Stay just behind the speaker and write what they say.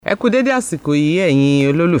Ẹ kú dédé àsìkò yìí ẹ̀yin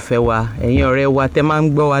olólùfẹ́ wa, ẹ̀yin ọ̀rẹ́ wa tẹ́ máa ń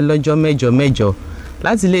gbọ́ wa lọ́jọ́ mẹ́jọ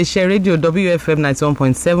láti iléeṣẹ́ rédíò WFM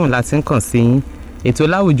 91.7 láti ń kàn sí yín. Ètò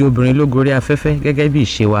láwùjọ obìnrin ló gorí afẹ́fẹ́ gẹ́gẹ́ bí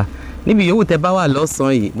ìṣe wa. Níbi yòówù tẹ́ bá wà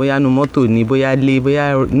lọ́sàn-án yìí, bóyá nu mọ́tò ni, bóyá lé, bóyá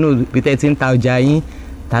inú ibi tẹ́ ti ń ta ọjà yín,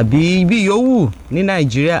 tàbí bí yòówù ní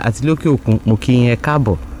Nàìjíríà àti lókè òkun, mo kí yín ẹ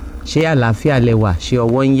káàbọ̀. Ṣé àlàáfíà lẹ wà? Ṣé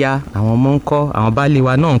ọwọ́ ń yá? Àwọn ọmọ ń kọ́? Àwọn baálé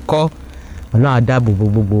wa náà ń kọ́? Ọlọ́run á dáàbò bo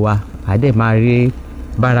gbogbo wa. A dẹ̀ máa rí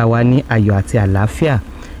bára wa ní ayọ̀ àti àlàáfíà.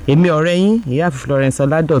 Èmi ọ̀rẹ́ yín, ìyá Florence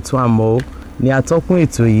Ọládọ̀tun Àmọ́ ni atọ́kùn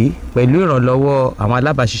ètò yìí pẹ̀lú ìrànlọ́wọ́ àwọn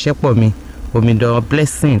alábàáṣiṣẹ́pọ̀ mi, Omidan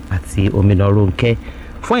Blessing àti Omidan Ronke.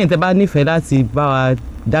 Fún ẹ̀yin tẹ́ bá nífẹ̀ẹ́ láti bá wa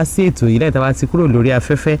dá sí ètò yìí lẹ́yìn tí a bá ti kúrò lórí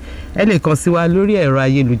afẹ́fẹ́, ẹ lè kàn sí wa lórí ẹ̀rọ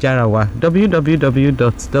ayélujára wa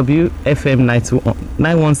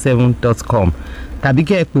www.wfm917.com tàbí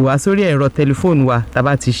kẹ́ ẹ pè wá sórí ẹ̀rọ tẹlifóònù wa tá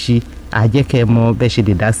bá ti ṣí àjẹkẹ́ mọ bẹ́ ṣe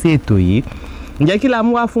lè dá sí ètò yìí. Ǹjẹ́ kí la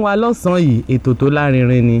mú wá fún wa lọ́sàn-án yìí? Ètò tó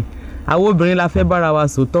lárinrin ni. Àwọn obìnrin la fẹ́ bára wa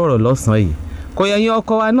sọ tọ̀rọ̀ lọ́sàn-án yìí. Kò yẹ yín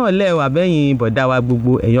ọkọ wa náà lẹ́wà bẹ́yìn bọ̀dá wa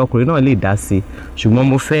gbogbo ẹ̀yin ọkùnrin náà lè dá sí. Ṣùgbọ́n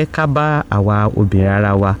mo fẹ́ ká bá àwa obìnrin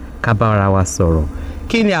ara wa ká bá ara wa sọ̀rọ̀.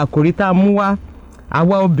 Kí ni àkòrí tá a mú wá?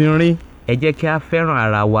 Àwa obìnrin, ẹ jẹ́ kí a fẹ́ràn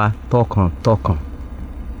ara wa tọkàntọkàn.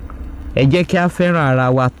 Ẹ jẹ́ kí a fẹ́ràn ara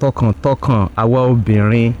wa tọkàntọkàn, àwa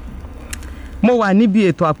obìnrin. Mo wà níbi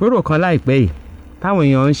ètò àpérò kan láìpẹ́ yìí táwọn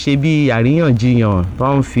èèyàn ń ṣe bí àríyànjiyàn tó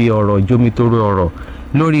ń fi ọ̀rọ̀ jomitoro ọ̀rọ̀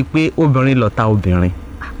lórí pé obìnrin lọ̀tá obìnrin.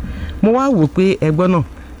 Mo wá wò pé ẹgbọ́n náà,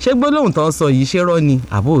 ṣé gbólóhùn tó ń sọ yìí ṣé rọ́ ni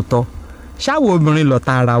àbóòtọ́? Ṣáwo obìnrin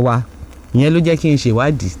lọ̀tá ara wa? Ìyẹn ló jẹ́ kí n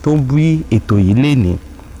ṣèwádìí tó ń bí ètò yìí lénìí.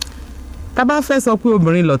 Tá bá fẹ́ sọ pé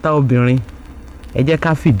obìnrin lọ̀tá obìnrin, ẹ jẹ́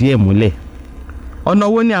ká fìdí ẹ̀ múlẹ̀. Ọ̀nà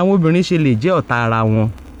wo ni àwọn obìnrin ṣe lè jẹ́ ọ̀tá ara wọn?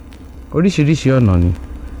 Oríṣiríṣi ọ̀nà ni.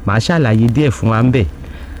 Màá ṣàlàyé díẹ̀ fún wa ńbẹ̀.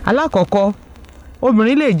 Alákọ̀ọ́kọ́,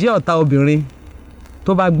 obìnrin lè jẹ́ ọ̀tá obìnrin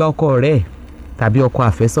tó bá gba ọkọ rẹ̀ tàbí ọkọ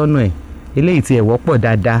àfẹ́sọ́nà ẹ̀. Eléyìí tí ẹ̀ wọ́pọ̀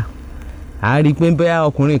dáadáa. A rí i pé bóyá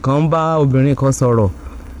ọkùnrin kan ń bá obìnrin kan sọ̀rọ̀,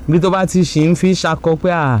 bí tó bá ti ṣì ń fi ṣakọ pé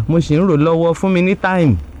mo ṣì ń rò lọ́wọ́, fún mi ní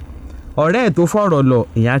time. Ọ̀rẹ́ ẹ̀ tó fọ̀rọ̀ lọ,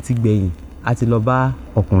 ìyẹn á ti gbẹ̀yìn, á ti lọ bá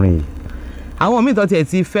ọkùnrin yìí. Àwọn míì tó tiẹ̀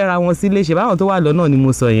ti fẹ́ra wọn sílé, ṣe báwọn tó wà lọ́nà ni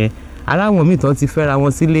mo sọ yẹn. Ara àwọn míì tó ti fẹ́ra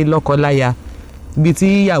wọn sílé lọ́kọ-láya, ibi tí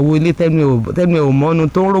ìyàwó ilé tẹ́nu ẹ̀ ò mọ́nu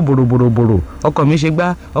tó ń rò bòròbòrò. Ọkọ mi ṣe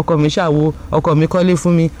gbá, ọkọ mi ṣàwo, ọkọ mi kọ́lé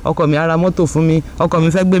fún mi, ọkọ mi ara mọ́tò fún mi, ọkọ mi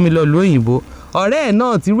fẹ́ gbé mi lọ lóyìnbó. Ọ̀rẹ́ ẹ̀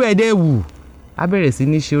náà tí rú ẹ̀ dẹ́ wù, á bẹ̀rẹ̀ sí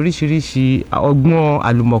ní ṣe oríṣiríṣi ọgbọ́n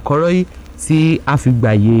àlùmọ̀kọ́rọ́ yìí tí a fi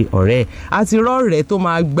gbàyè ọ̀rẹ́. A ti rọ́ọ̀rẹ́ tó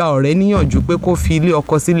máa gba ọ̀rẹ́ níyànjú pé kó fi ilé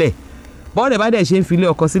ọkọ sílẹ̀. Bọ́ọ̀rẹ́ bá dẹ̀ ṣe ń fi ilé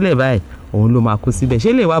ọkọ sílẹ̀ báyìí, òun ló máa kó síbẹ̀.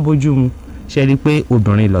 Ṣé lè wá bójú mu? Ṣe rí i pé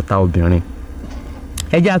obìnrin lọ̀tá obìnrin.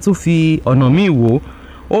 Ẹ jẹ́ a tún fi ọ̀nà míì wò.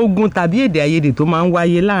 Ogun tàbí èdè àìyedè tó máa ń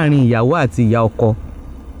wáyé láàrin ìyàwó àti ìyá ọkọ.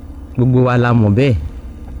 Gbogbo wa la mọ̀ bẹ́ẹ̀.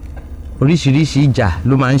 Oríṣiríṣi ìjà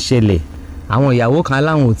ló máa ń ṣẹlẹ̀. Àwọn ìyàwó kan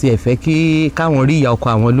láwọn ò tiẹ̀ fẹ́ kí káwọn rí ìyá ọkọ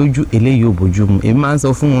àwọn lójú, eléyìí ò bójú mu. Èmi máa ń sọ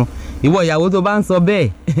fún wọn, ìwọ ìyàwó tó bá ń sọ bẹ́ẹ̀,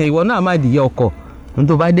 ìwọ náà má dìyẹ ọkọ. Ohun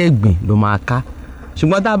tó bá dẹ̀ gbìn ló máa ká.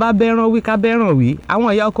 Ṣùgbọ́n tá a bá bẹ́ràn wí ká bẹ́ràn wí,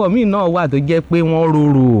 àwọn ìyá ọkọ míì náà wà tó jẹ́ pé wọ́n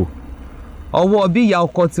rorò. Ọwọ́ bí ìyá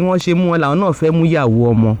ọkọ tí wọ́n ṣe mú wọn làwọn náà fẹ́ mú ìyàwó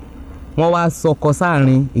ọmọ. Wọ́n wá sọkọ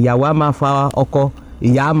sáàrin, ìyàwó á máa fa ọkọ,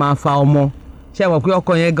 ìyá á máa fa ọmọ. Ṣé ẹ mọ̀ pé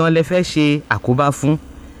ọkọ yẹn gan lẹ fẹ́ ṣe àkóbá fún?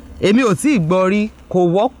 Èmi ò tíì gbọ́ rí, kò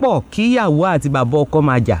wọ́pọ̀ kí ìyàwó àti bàbá ọkọ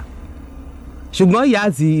máa jà. Ṣùgbọ́n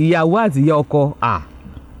ìyàwó àti ìyá ọkọ,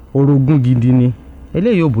 orogún gidi ni.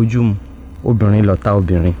 Eléyìí ò bójú mu. Obìnrin lọ̀tá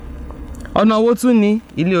obìnrin. Ọ̀nà wo tún ni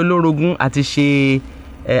ilé olórogún àti ṣe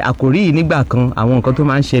àkòrí yìí nígbà kan, àwọn nǹkan tó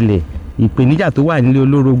máa ń ṣẹlẹ̀, ìpèníjà tó wà nílé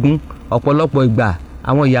olórogún. Ọ̀pọ̀lọpọ̀ ìgbà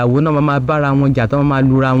àwọn ìyàwó náà máa bára wọn jà, tó máa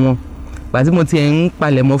lura wọn. Ìgbà tí mo ti ń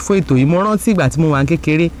palẹ̀mọ́ fún ètò yìí, mo rántí ìgbà tí mo wà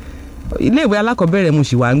kékeré, ilé ìwé alákọ̀ọ́bẹ̀rẹ̀ mo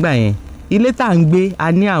sì wà ńgbà yẹn. Ilé tá à ń gbé,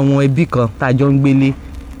 a ní àwọn ẹbí kan tá a jọ ń gbélé.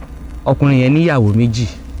 Ọkùnrin yẹn níyàwó méjì.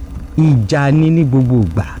 Ìjà ní gbogbo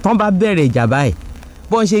ìgbà. Tán bá bẹ̀rẹ̀ ìjà báyìí,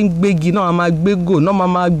 bọ́n ṣe ń gbégi náà máa gbégò náà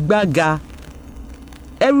máa gbága.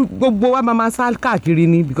 Gbogbo wa máa sá káàkiri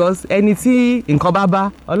ni, because ẹni tí nǹkan bá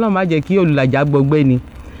Ọlọ́run má jẹ́ kí olùlàjà gbọgbẹ́ ni.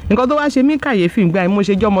 Nǹkan tó wá ṣe mí kàyéfì ńgbà yẹn, mo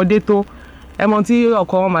ṣe jọ́mọdé tó, ẹmọ tí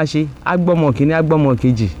ọkọ wọn máa ṣe, agbọ́mọ kìíní agbọ́mọ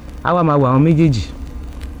kejì, á wá máa wà àwọn méjèèjì.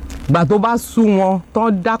 Ìgbà tó bá sú wọn,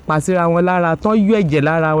 tán dàpá síra wọn lára, tán yọ ẹ̀jẹ̀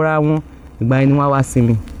lára ara wọn, ìgbà yẹn ni wọ́n wá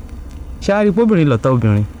sinmi. Ṣé wá rí pé obìnrin lọ̀tá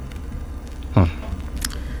obìnrin?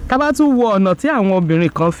 Tá bá tún wo ọ̀nà tí àwọn obìnrin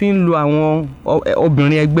kan fi ń lo àwọn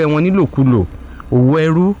obìnrin ẹgbẹ́ wọn nílòkulò, òwò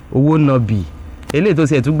ẹrú, owó nọbì, eléyìí tó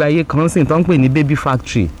tiẹ̀ tún gba ayé kan sìn tó ń pè ní baby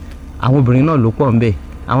factory. Àwọn obìnrin náà ló pọ̀ ńbẹ̀.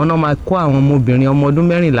 Àwọn náà máa kó àwọn ọmọbìnrin ọmọ ọdún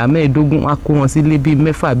 14, 15, wọ́n á kó wọn sílé bíi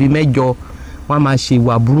 6, bíi 8. Wọ́n máa ṣe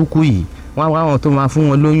ìwà burúkú yìí. wọ́n á wá àwọn tó máa fún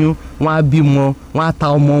wọn lóyún, wọ́n á bímọ, wọ́n á ta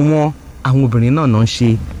ọmọ wọn. Àwọn obìnrin náà ń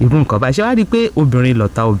ṣe irú nǹkan báyìí. Ṣé wá rí i pé obìnrin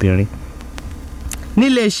lọ̀tá obìnrin?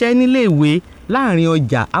 Nílé iṣẹ́, nílé ìwé, láàrin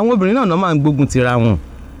ọjà, àwọn obìnrin náà máa ń gbógun tira wọn.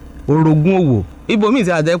 Orogún òwò, ibòmíì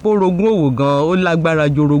tí a jẹ́ pé orogún òwò gan-an ó lágbára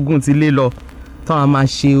ju orogún ti lé lọ, tán a máa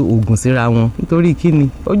ṣe oògùn síra wọn nítorí kíni?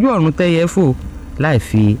 Ojú ọ̀run tẹ́yẹ fò láì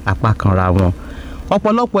fi apá kan ra wọn.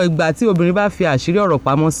 Ọ̀pọ̀lọpọ̀ ìgbà tí obìnrin bá fi àṣírí ọ̀rọ̀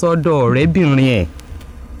pamọ́ sọ́dọ̀ ọ̀rẹ́bìnrin ẹ̀,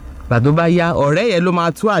 ìgbà tó bá yá ọ̀rẹ́ yẹn ló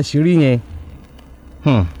máa tú àṣírí yẹn.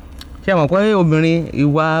 Ṣé mọ̀ pé obìnrin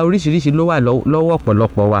ìwà oríṣiríṣi ló wà lọ́wọ́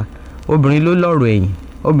ọ̀pọ̀lọpọ̀ wa? Obìnrin ló lọ́rọ̀ ẹ̀yìn,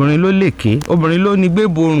 obìnrin ló lèké, obìnrin ló ní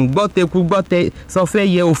gbéborùn, gbọ́teku gbọ́tẹ sọfẹ́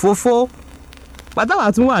yẹ òfófó.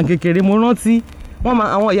 Pàtàwà tún wà kékeré, mo rántí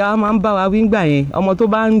àwọn ìyá wa máa ń bá wa wí ńgbà yẹn, ọmọ tó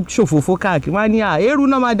bá ń ṣòfófó káàkiri wọ́n á ní eérú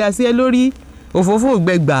náà máa dà sí ẹ lórí, òfófó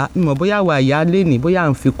ògbẹ́gbà. Ìmọ̀ bóyá wà ìyá lénìí, bóyá à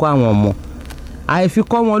ń fi kọ́ àwọn ọmọ.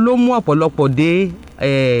 Àìfikọ́ wọn ló mú ọ̀pọ̀lọpọ̀ dé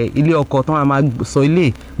ilé ọkọ tán a máa sọ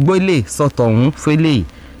ilé gbólé sọ̀tọ̀ ọ̀hún fẹ́lẹ̀ yìí.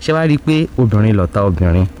 Ṣé wá rí i pé obìnrin lọ̀tá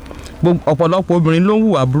obìnrin? Ọ̀pọ̀lọpọ̀ obìnrin ló ń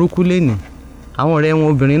hùwà burúkú lénìí. Àwọn ọ̀rẹ́ wọn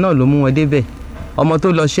obìnrin náà ló mú wọn débẹ̀. Ọmọ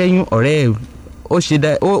tó lọ ṣẹ́yún, ọ̀rẹ́ ẹ̀ ó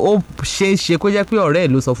ṣe é ṣe kó jẹ́ pé ọ̀rẹ́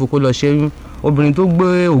ẹ̀ ló sọ fún kó lọ ṣẹ́yún. Obìnrin tó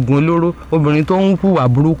gbé oògùn olóró, obìnrin tó ń hùwà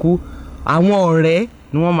burúkú, àwọn ọ̀rẹ́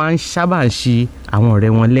ni wọ́n máa ń sábà ṣì àwọn ọ̀rẹ́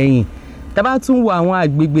wọn lẹ́yìn. Tá bá tún wo àwọn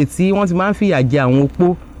àgbègbè tí wọ́n ti máa ń fìyà jẹ àwọn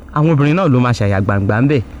opó, àwọn obìnrin náà ló máa ṣàyà gbangba ń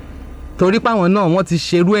bẹ̀. Torí pé àwọn náà wọ́n ti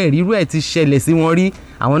ṣerú ẹ̀, rírú ẹ̀ ti ṣẹlẹ̀ sí wọn rí.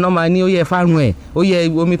 Àwọn náà máa ní ó yẹ fárun ẹ̀, ó yẹ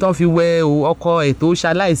omi tán fi wẹ ọkọ ẹ̀ tó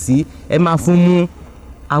ṣaláìsí, ẹ máa fún mú.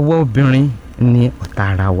 Àwa obìnrin ni ọ̀tá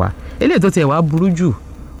ara wa. Eléyìí tó tiẹ̀ wá burú jù,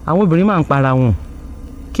 àwọn obìnrin máa ń para wọn.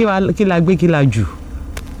 Kí la gbé kí la jù?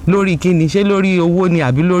 Lórí kíni? Ṣé lórí owó ni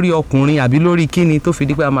àbí lórí ọkùnrin àbí lórí kíni tó fi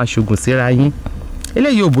di pé a máa ṣògùn síra yín?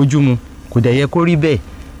 Eléyìí ò bójúmu, kò dẹ̀ yẹ kó rí bẹ́ẹ̀.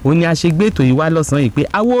 Ó ní a ṣe gbé ètò yìí wá lọ́sàn-án yìí pé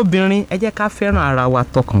àwa obìnrin ẹ jẹ́ ká fẹ́ràn ara wa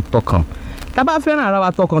tọkàntọkàn. Tá bá fẹ́ràn ara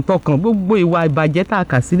wa tọkàntọkàn, gbogbo ìwà ìbàjẹ́ tá a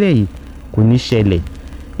kà sílẹ̀ yìí kò ní ṣẹlẹ̀.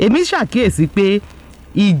 Èmi ṣàkíyèsí pé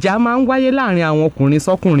ìjà máa ń wáyé láàrin àwọn ọkùnrin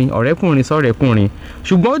sọ́kùnrin, ọ̀rẹ́kùnrin sọ́rẹ́kùnrin,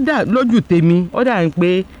 ṣùgbọ́n lójú tèmi ó dà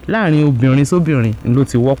pé láàrin obìnrin sóbìnrin ló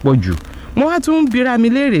ti wọ́pọ̀ jù. Mo wá tún bira mi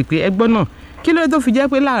léèrè pé ẹgbọ́n náà, kí ló dé tó fi jẹ́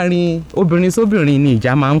pé láàrin obìnrin sóbìnrin ni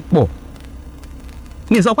ìjà máa ń pọ̀?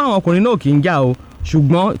 Mi sọ pé àwọn ọkùnrin náà kì í jà o,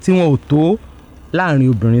 ṣùgbọ́n tí wọn ò tó láàrin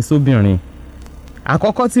obìnrin sóbìnrin.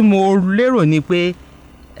 Àkọ́kọ́ tí mo lérò ni pé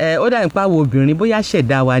ó dà nípa àwọn obìnrin bóyá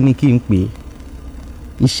ṣẹ̀dá wa ni kí n pè é.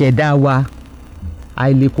 Ìṣẹ̀dá wa,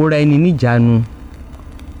 àìlèkóra ẹni níjàánu,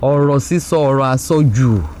 ọ̀rọ̀ sísọ, ọ̀rọ̀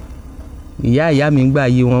àsọjù. Ìyá mi gbà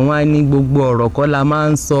yé wọn wá ní gbogbo ọ̀rọ̀ kọ́ la máa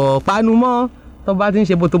ń sọ. Panumọ́, tó bá ti ń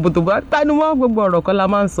ṣe bótóbótó, panumọ́, gbogbo ọ̀rọ̀ kọ́ la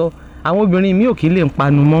máa ń sọ. Àwọn obìnrin mi ò kí lè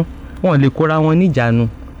panumọ́, wọn lè kóra wọn níjàánu.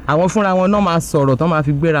 Àwọn fúnra wọn náà máa sọ̀rọ̀ tán máa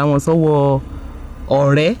fi gbéra wọn sọ́wọ́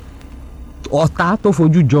ọ̀rẹ́, ọ̀tá tó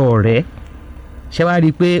fojú jọ ọ̀rẹ́. Ṣé wá rí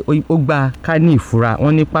i pé ó gba ká ní ìfura?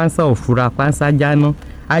 Wọ́n ní pánsá ò fura, pánsá jáná.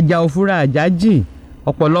 Ajá ò fura, ajá jìn.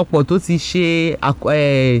 Ọ̀pọ̀lọpọ̀ tó ti ṣe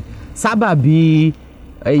sábàbí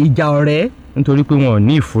ìjà ọ̀rẹ́ nítorí pé wọn ò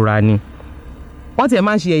ní ìfura ni. Wọ́n tiẹ̀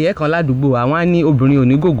máa ń ṣe ẹ̀yẹ kan ládùúgbò, àwọn á ní obìnrin ò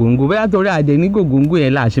ní gògóńgò. Bóyá torí àdé ní gògóńgò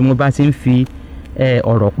yẹn là ṣe mo bá ti ń fi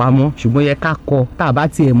ọ̀rọ̀ pamọ́, ṣùgbọ́n yẹ ká kọ, tá a bá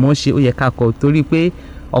tiẹ̀ mọ̀ ṣe ó yẹ ká kọ, torí pé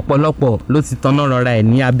ọ̀pọ̀lọpọ̀ ló ti tanná rọra ẹ̀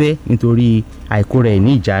ní abẹ́ nítorí àìkóra ẹ̀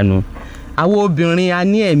ní ìjánu. Àwọn obìnrin a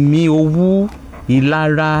ní ẹ̀mí owú,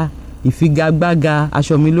 ìlara, ìfigagbága.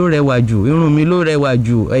 Aṣọ mi ló rẹwà jù, irun mi ló rẹwà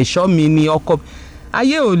jù, ẹ̀ṣọ́ mi ni ọkọ.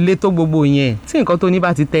 Ayé ò le tó gbogbo yẹn. Tí nǹkan tó ní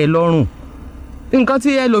bá ti tẹ́ ẹ lọ́rùn, nǹkan tí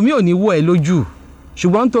ẹlòmíì ò ní wò ẹ́ lójú,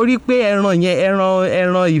 ṣùgbọ́n nítorí pé ẹran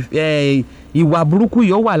ìwà burúkú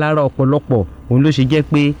yóò wà lára ọ̀pọ̀lọpọ̀, òun ló ṣe jẹ́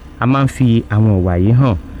pé a máa ń fi àwọn ìwà yìí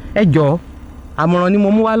hàn. Ẹ jọ̀ọ́, àmọ̀ràn ni mo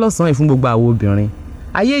mú wá lọ́sàn-án fún gbogbo àwọn obìnrin.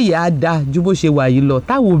 Ayé yìí á dáa ju bó ṣe wà yìí lọ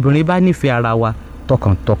táwọn obìnrin bá nífẹ̀ẹ́ ara wa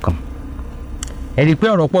tọkàntọkàn. Ẹ rí i pé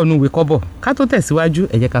ọ̀rọ̀ pọ̀ nínú ìwé kọ́bọ̀. Ká tó tẹ̀síwájú,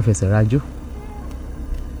 ẹ jẹ́ ká fẹsẹ̀ rajó.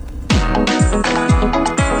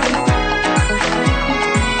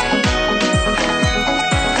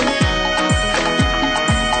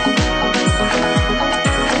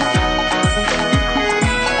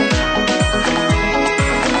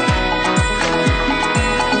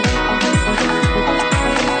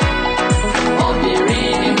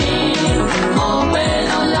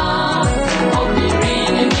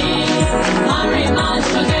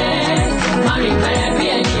 Mari,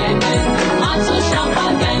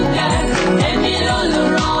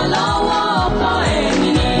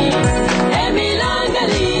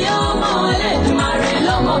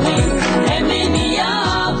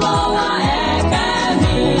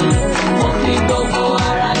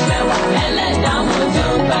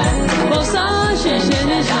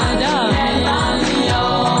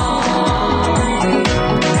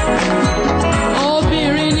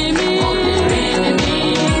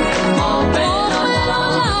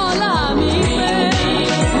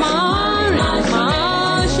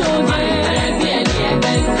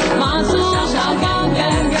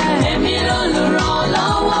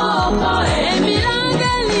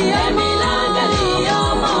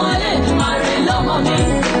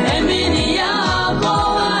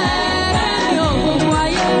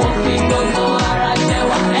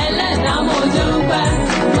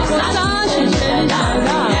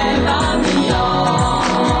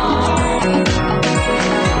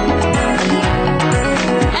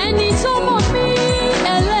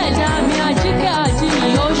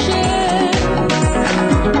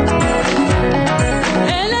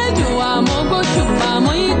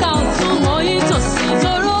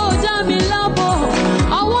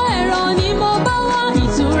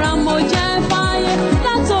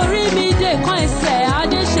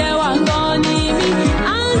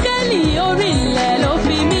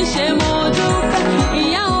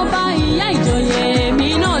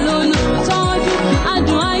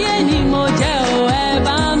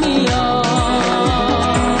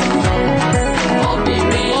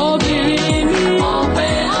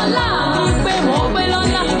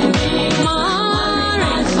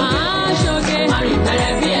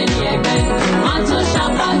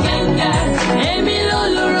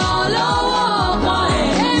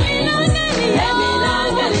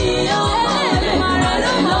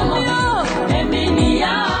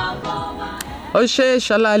 ó ṣe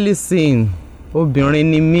Ṣọlá listen obìnrin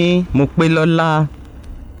ni mí mo pé lọ́lá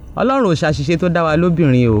Ọlọ́run ò ṣàṣìṣe tó dá wa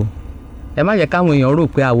lóbìnrin o ẹ má jẹ́ káwọn èèyàn rò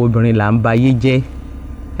pé àwọn obìnrin là ń ba ayé jẹ́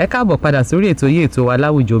ẹ káàbọ̀ padà sórí ètò yìí ètò wa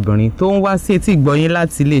láwùjọ obìnrin tó ń wá sí etí ìgbọ́yín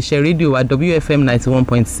láti iléeṣẹ́ rédíò wa WFM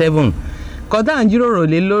 91.7 kódà à ń jíròrò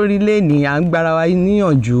lé lórí lẹ́ni à ń gbára wa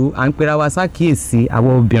níyànjú à ń pera wa sákìyèsí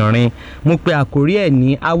àwọn obìnrin mo pe àkórí ẹ̀ ní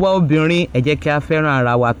àwa obìnrin ẹ jẹ́ kí a fẹ́ràn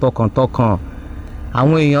ara wa tọkàntọkàn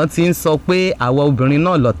àwọn èèyàn ti ń sọ pé àwa obìnrin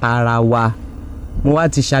náà lọ̀tá ara wa mo wá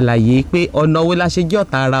ti ṣàlàyé pé ọ̀nà wo la ṣe jẹ́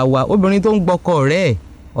ọ̀tá ara wa obìnrin tó ń gbọ́kọ rẹ̀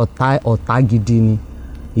ọ̀tá gidi ni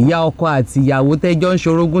ìyá ọkọ àti ìyàwó tẹ́jọ́ ń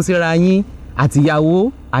ṣorogún síra yín àtìyàwó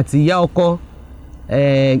àti ìyá ọkọ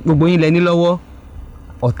gbogbo yín lẹ́ni lọ́wọ́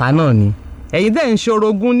ọ̀tá náà ni ẹ̀yin tẹ́ ń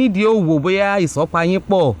ṣorogún nídìí òwò bóyá ìsọ́pa yín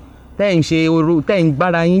pọ̀ tẹ́ ń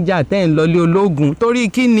gbára yín jà tẹ́ ń lọlé ológun torí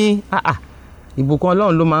kí ni ìbùkún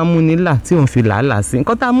Ọlọ́run ló máa ń mú nílà tí òun fi làálàá sí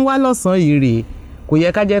nǹkan tá a mú wá lọ́sàn-án yìí rèé kò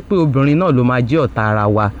yẹ ká jẹ́ pé obìnrin náà ló máa jẹ́ ọ̀tá ara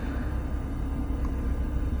wa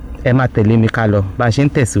ẹ máa tẹ̀lé mi ká lọ bá a ṣe ń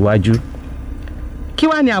tẹ̀síwájú kí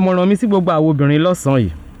wá ni àmọ̀ràn mi sí gbogbo àwọn obìnrin lọ́sàn-án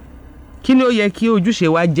yìí kí ni ó yẹ kí ojúṣe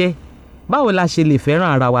wa jẹ́ báwo la ṣe lè fẹ́ràn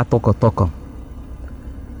ara wa tọkàntọkàn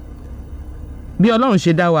bí Ọlọ́run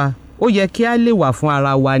ṣe dá wa ó yẹ kí a lè wà fún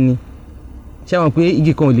ara wa ni ṣé wọn pé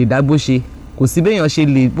igi kan ò lè dá bó ṣe kò sí béèyàn ṣe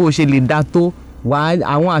lè bó ṣe lè dá tó wà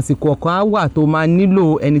àwọn àsìkò kan á wà tó máa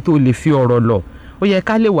nílò ẹni tó lè fi ọ̀rọ̀ lọ̀ ó yẹ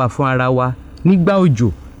ká lè wà fún ara wa nígbà òjò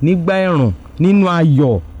nígbà ẹ̀rùn nínú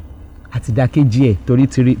ayọ̀ àti ìdàkejì ẹ̀ torí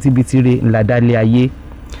tibitire ńlá dálé ayé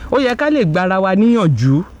ó yẹ ká lè gbára wa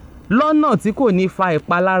níyànjú lọ́nà tí kò ní fa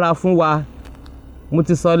ìpalára fún wa mo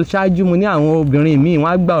ti sọ ṣáájú mo ní àwọn obìnrin míì wọ́n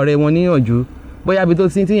á gba ọ̀rẹ́ wọn níyànjú bóyá bí tó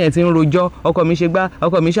tíyẹn ti ń rojọ́ ọkọ mi ṣe gbá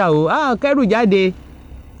ọkọ mi ṣàwò kẹ́rù jáde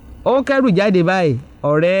ó kẹ́rù jáde báyìí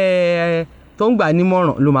ọ̀rẹ́ tó ń gbà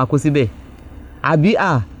nímọ̀ràn ló máa kó síbẹ̀ àbí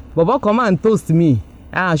bọ̀bọ́ kan máa ń toast mi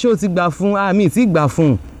ṣé o ti gbà fún mi ti gbà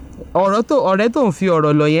fún ọ̀rẹ́ tó ń fi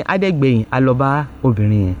ọ̀rọ̀ lọ yẹn adẹ́gbẹ̀yìn alọ́ba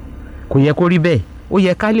obìnrin yẹn kò yẹ kó rí bẹ́ẹ̀ ó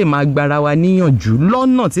yẹ ká lè máa gbára wa níyànjú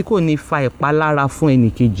lọ́nà tí kò ní fa ìpalára fún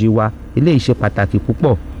ẹnìkejì wa eléyìí ṣe pàtàkì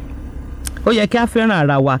púpọ̀ ó yẹ kí a fẹ́ràn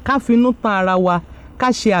ara wa ká finú tán ara wa ká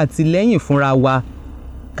ṣe àtìlẹ́yìn fúnra wa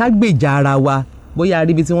ká gbèjà ara wa bóyá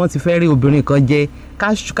aríbi tí wọ́n ti fẹ́ rí obìnrin kan jẹ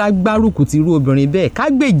ká gbárùkù ti irú obìnrin bẹ́ẹ̀ ká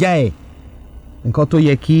gbèjà ẹ̀ nǹkan tó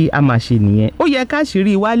yẹ kí a máa ṣe nìyẹn ó yẹ ká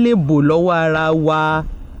ṣírí wa lè bò lọ́wọ́ ara wa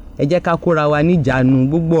ẹ jẹ́ ká kóra wa níjàánu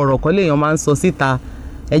gbogbo ọ̀rọ̀ kan léèyàn máa ń sọ síta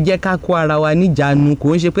ẹ jẹ́ ká kó ara wa níjàánu kò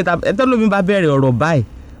ń ṣe pé ẹtọ́ lómi bá bẹ̀rẹ̀ ọ̀rọ̀ báyìí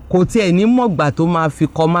kò tiẹ̀ ní mọ̀gbà tó máa fi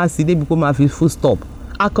kọ́ máa sí débi kó máa fi full stop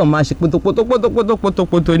a kàn máa ṣe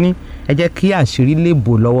pótópótópótópótópótó ní ẹ jẹ́ kí àṣírí lè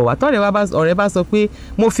bò lọ́wọ́ wa ọ̀rẹ́ bá sọ pé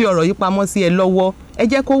mo fi ọ̀rọ̀ yìí pamọ́ sí ẹ lọ́wọ́ ẹ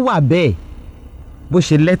jẹ́ kó wà bẹ́ẹ̀ bó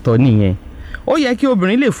ṣe lẹ́tọ̀ọ́ nìyẹn ó yẹ kí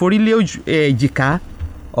obìnrin lè forí lé èjìká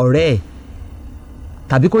ọ̀rẹ́ ẹ̀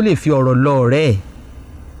tàbí kó lè fi ọ̀rọ̀ lọ ọ̀rẹ́ ẹ̀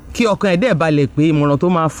kí ọkàn ẹ̀ dẹ̀ balẹ̀ pé ìmọ̀ràn tó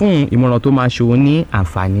máa fún ìmọ̀ràn tó máa ṣòwò ní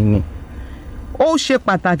àǹfààní ni ó ṣe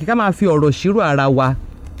pàtàkì ká máa fi ọ̀rọ̀ ṣírò ara wa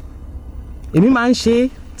èmi máa ń ṣe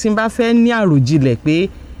tí n bá fẹ́ ní àròjinlẹ̀ pé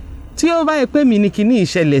tí ó bá yẹ pé mi ní kíní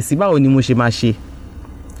ìṣẹ̀lẹ̀ sí báwo ni mo ṣe máa ṣe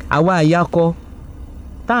àwa àyákọ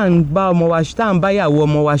tá à ń bá ìyàwó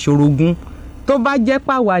ọmọ wa ṣorogún tó bá jẹ́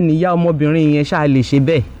pàwa níyà ọmọbìnrin yẹn ṣáà lè ṣe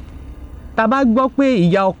bẹ́ẹ̀ tá bá gbọ́ pé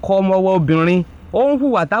ìyá ọkọ ọmọ wa obìnrin ó ń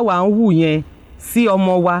hùwà táwa ń hù yẹn sí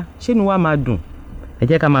ọmọ wa ṣé ni wàá máa dùn ẹ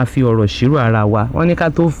jẹ́ ká máa fi ọ̀rọ̀ ṣírò ara wa wọ́n ní ká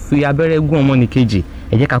tó fi abẹ́rẹ́ gún ọmọnìkejì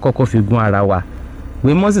ẹ jẹ́ ká kọ́kọ́ fi gún ara wa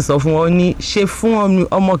ìwé mọ́ sì sọ fún wọn ní ṣe fún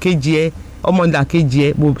ọmọkejì ẹ ọmọdàkejì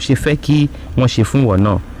ẹ bó ṣe fẹ́ kí wọ́n ṣe fún wọn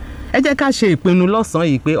náà ẹ jẹ́ ká ṣe ìpinnu lọ́sàn-án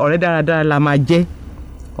yìí pé ọ̀rẹ́ dáradára la máa jẹ́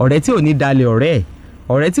ọ̀rẹ́ tí ò ní dalẹ̀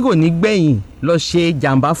ọ̀rẹ́ tí kò ní gbẹ̀yìn lọ ṣe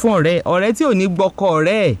jàǹbá fún ọ̀rẹ́ tí ò ní gbọ́kọ̀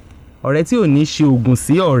ọ̀rẹ́ tí ò ní ṣe ògùn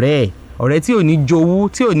sí ọ̀rẹ́ tí ò ní jowú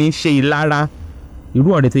tí ò ní ṣe ìlara irú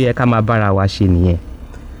ọ̀rẹ́ tó yẹ ká máa bára wa ṣe nìyẹn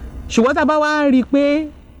ṣùgbọ́n tá a bá wá rí i pé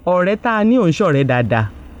ọ̀rẹ́ tá a ní òun ṣọ̀rẹ́ dáadáa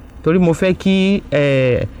torí mo fẹ́ kí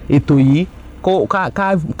ètò yìí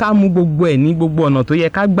ká mú gbogbo ẹ̀ ní gbogbo ọ̀nà tó yẹ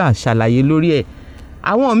ká gbà ṣàlàyé lórí ẹ̀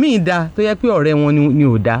àwọn míì dá tó yẹ pé ọ̀rẹ́ wọn ni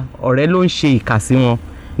ò dá ọ̀rẹ́ ló ń ṣe ìkà sí wọn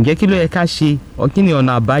ǹjẹ́ kí ló yẹ ká ṣe kí ni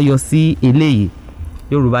ọ̀nà àbáyọ sí eléyìí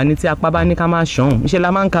Yorùbá ní tí apá bá ní ká máa ṣàn iṣẹ́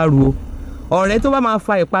la máa ń karu o ọ̀rẹ́ tó bá máa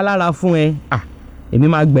fa ìpalára fún ẹ èmi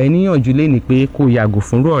máa gbà ẹ́ níyànjú léni pé kó yàgò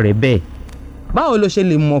fúnrú ọ̀rẹ́ bẹ́ẹ̀ báwo ló ṣe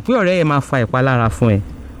lè mọ̀ pé ọ̀rẹ́ yẹn máa fa ìpalára fún ẹ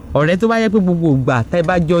ọ̀rẹ́ tó bá yẹ pé gbogbo ìgbà tẹ́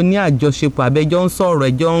bá jọ ní àjọṣepọ̀ àbẹ́jọ́ ń sọ̀rọ̀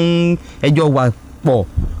ẹjọ́ wà pọ̀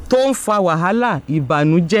tó ń fa wàhálà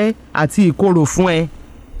ìbànújẹ́ àti ìkorò fún ẹ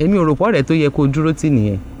èmi ò rò pọ̀ rẹ̀ tó yẹ kó dúró tì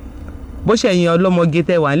nìyẹn bó ṣe ẹ̀yin ọlọ́mọge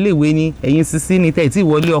tẹ́ wà níléèwé ni ẹ̀yin sisi ni tẹ́ tí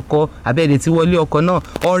wọlé ọkọ abẹ́ẹ̀dẹ̀ tí wọlé ọkọ náà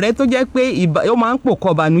ọ̀rẹ́ tó jẹ́ pé ó máa ń pòkọ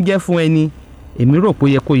ìbànújẹ́ fún ẹni èmi rò pé ó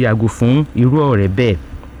yẹ kó yàgò fún irú ọ̀rẹ́ bẹ́ẹ̀.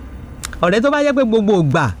 ọ̀rẹ́ tó bá jẹ́ pé gbogbo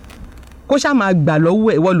ìgbà kó ṣáà máa gbà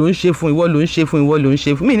lọ́wọ́ ẹ̀, ìwọ ló ń ṣe fún, ìwọ ló ń ṣe fún, ìwọ ló ń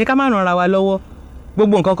ṣe fún. mí ní ká má ran ara wa lọ́wọ́,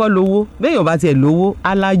 gbogbo nǹkan kọ́ lówó, béèyàn bá tiẹ̀ lówó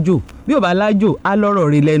á lájò, bí ò bá lájò á lọ́rọ̀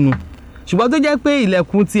rí lẹ́nu. ṣùgbọ́n tó jẹ́ pé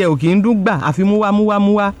ilẹ̀kùn tiẹ̀ ò kì í dún gbà àfi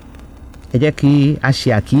múwá. ẹ jẹ́ kí a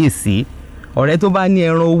ṣe àkíyèsí ọ̀rẹ́ tó bá ní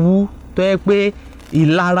ẹran owú tó yẹ pé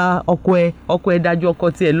ìlara ọkọ ẹ dájú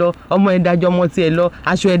ọkọ tiẹ̀ lọ, ọmọ ẹ dájú ọmọ tiẹ̀ lọ,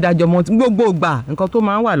 aṣọ ẹ dájú ọmọ gbogbo ìgbà, nǹkan tó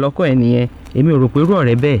máa ń wà lọ́kàn ẹ nìyẹn. èmi ò rò pé irú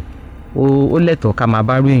ọ̀rẹ́ bẹ́ẹ̀ ó lẹ́tọ̀ọ́ ká máa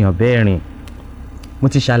bá rú èèyàn bẹ́ẹ̀ rìn. mo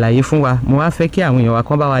ti ṣàlàyé fún wa, mo wá fẹ́ kí àwọn èèyàn wa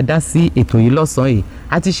kan bá wa dá sí ètò yìí lọ́sàn-án yìí.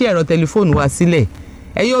 a ti ṣí ẹ̀rọ tẹlifóònù wa sílẹ̀.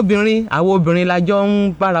 ẹ̀yin obìnrin, àwọn obìnrin la jọ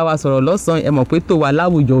ń bára wa sọ̀rọ̀ lọ́sàn-án, ẹ mọ̀ pé tó wa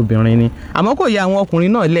láwùjọ obìnrin ni, àmọ́ kò yẹ àwọn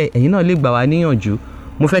ọkùnrin náà lẹ̀, ẹ̀yin náà lè gbà wá níyànjú.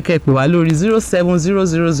 mo fẹ́ kẹ́ ẹ pè wá lórí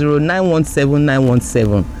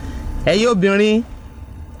 07000917917. ẹ̀yin obìnrin,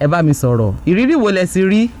 ẹ bá mi sọ̀rọ̀, ìrírí wo lẹ ti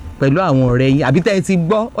rí pẹ̀lú àwọn ọ̀rẹ́ yín, àbí tẹ́ ẹ ti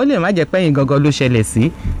gbọ́, ó lè má jẹ́ pé ẹ̀yin gangan ló ṣẹlẹ̀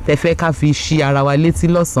sí, tẹ́ fẹ́ ká fi ṣí ara wa létí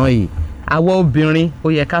lọ́sàn-án yìí. àwọn obìnrin ó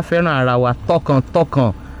yẹ ká fẹ́ràn ara wa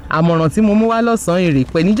tọkàntọkàn. àmọ̀ràn tí mo mú wá lọ́sàn-án yìí rè,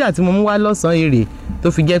 ìpèníjà tí mo mú wá lọ́sàn-án yìí rè, tó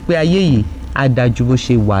fi jẹ́ pé ayé yìí á dájú bó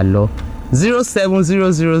ṣe wà lọ.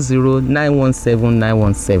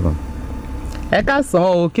 07000917917. ẹ káàsán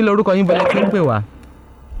o, kí lorúkọ yín bọ́lá tí ń pè wá?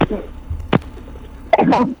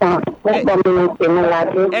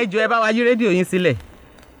 ẹ jọ̀ọ́ ẹ bá wa yí rédíò yín sílẹ̀.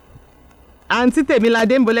 àǹtí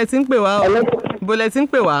Tèmiládé ń bọ́lẹ̀ tí ń pè wá o. bọ́lẹ̀ tí ń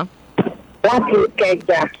pè wá. láti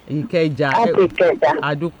Ìkẹjà. Ìkẹjà. láti Ìkẹjà.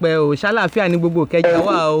 àdúpẹ́ o, ṣàlàáfíà ní gbogbo Ìkẹjà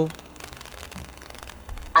wà o.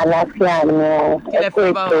 àlàáfíà ni kí lẹ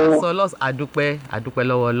fẹ́ bá wa sọ lọ́sàn-án? àdúpẹ́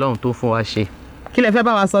lọ́wọ́ Ọlọ́run tó fún wa ṣe. kí lẹ fẹ́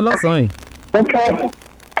bá wa sọ lọ́sàn-án yìí? mo fẹ́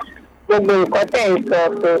gbogbo nǹkan tẹ̀ ń sọ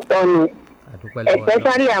tó tọ́ ni,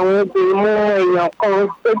 especially àwọn obìnrin mú èèyàn kan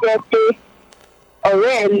tó jẹ́ pé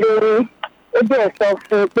ọ̀rẹ́ ẹ̀ lóyún, ó dẹ̀ sọ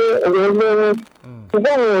fún un pé òun lóyún,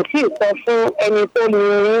 ṣùgbọ́n òun ò tíì sọ fún ẹni tó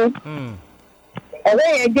lóyún. ọ̀rẹ́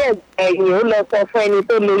yẹn jẹ́ ẹ̀yìn, ó lọ sọ fún ẹni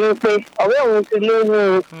tó lóyún pé ọ̀rẹ́ òun ti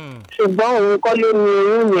lóyún, ṣùgbọ́n òun kọ́ ló ní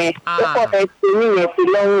oyún yẹn, ó kọ̀ fẹ́ ti oyún yẹn sí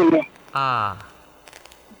lọ́rùn yẹn.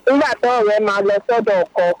 nígbà tó ọ̀rẹ́ máa lọ sọ́dọ̀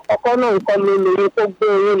ọkọ náà nǹkan ló lóyún tó gbé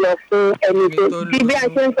oyún lọ fún ẹni tó bí a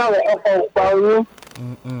ṣe ń sọ̀rọ̀, ọkọ ò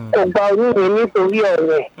gba oyún yẹn nítorí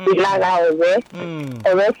ọ̀rẹ́ ìlara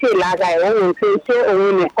ọ̀rẹ́ sì lára ẹ̀, òun ṣe ṣé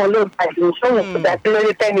òun nìkan ló gbàdúrà, ṣóun kò dá sí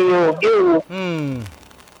lórí tẹ́ni yẹn ò bí òun.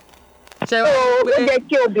 ó jẹ́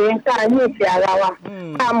kí obìnrin ká ní ìfẹ́ ara wa,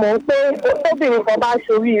 ká mọ̀ pé obìnrin kan bá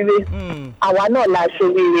ṣoríire, àwa náà la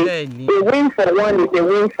ṣoríire. A win for one is a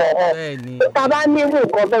win for all. tá a bá nírú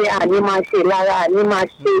nǹkan bẹ́ẹ̀, àní máa ṣe lára, àní máa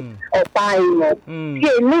ṣe ọ̀pá èèyàn. tí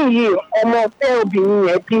èmi yìí ọmọ fẹ́ obìnrin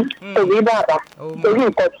yẹn bí kò rí bàbá torí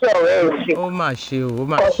nǹkan tí ọ̀rẹ́ ẹ̀ ṣe. ó mà ṣe o, ó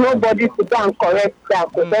mà ṣe. because nobody to go and correct that.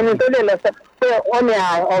 kò sẹ́ni tó lè lọ sọ pé wọ́n ní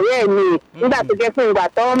ọ̀rẹ́ ẹ̀ ni, nígbà tó jẹ́ pé ìgbà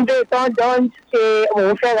tó ń dé tó ń jọ ń ṣe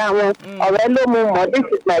òun fẹ́ra wọn, ọ̀rẹ́ ló mú mọ́, this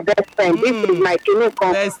is my best friend, this is my kinní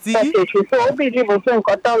kan, ṣẹ̀ṣẹ̀ so ó bí ìdìbò fún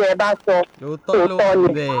nǹkan tọ́rọ̀ ẹ bá sọ tòótọ́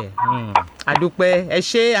ni. àdúpẹ́, ẹ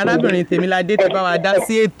ṣé arábìnrin Tèmiládé tẹ́ bá wa dá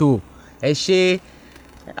sí ètò, ẹ ṣé.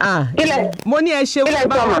 mo ní ẹ ṣé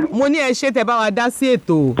tẹ́ bá wa dá sí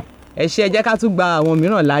ètò, ẹ ṣé. ẹ jẹ́ ká tún gba àwọn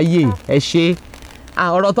mìíràn láàyè, ẹ ṣé.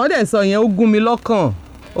 ọ̀rọ̀ tán dẹ̀ sọ yẹn ó gún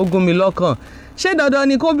mi lọ́kàn. ṣé dandan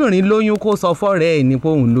ni kóbìnrin lóyún kó sọ fọ́rẹ́ ẹ̀ ní pé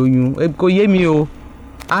òun lóyún? kò yé mi o.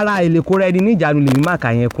 ara ìlẹ̀kùnrin ẹni níjànú lèmi má kà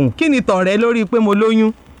yẹn kún. kí ni tọ̀rẹ́ lórí pé mo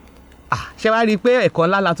lóyún? ṣé wàá rí i pé ẹ̀kọ́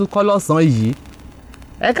ńlá la tún kọ́ lọ́sàn-án yìí?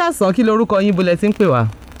 ẹ káàsán, kí lorúkọ yín, bó lẹ ti ń pè wá?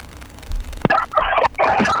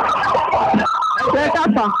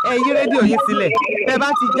 ẹ yí rédíò yín sílẹ̀, tẹ́ bá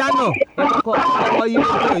ti jánà kọ́kọ́ yí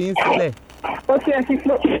rédíò yín sílẹ̀. ó ti ẹ ti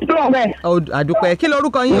kúrò bẹ́ẹ̀. àdúpẹ́, kí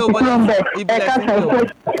lorúkọ yín o? bọ́lá ibùdó ẹ̀sìn o.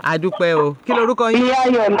 àdúpẹ́ o, kí lorúkọ yín? Ìyá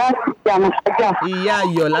Ayọ̀ láti Yànà Pájà. Ìyá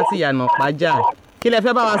Ayọ̀ láti Yànà Pájà. kí lẹ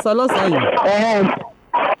fẹ́ bá wa sọ lọ́sàn-án yìí?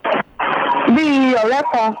 bí ọ̀rẹ́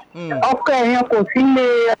kan, ọkọ ẹ̀yàn kò sí ilé,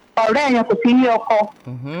 ọ̀rẹ́ ẹ̀yàn kò sí ilé ọkọ,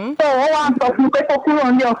 tó wọ́n wá ń sọ fún pé kó kúrò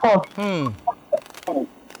ní ọkọ,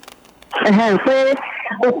 pé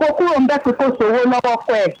òpó kúrò ń bẹ́ pé kó sòwò lọ́wọ́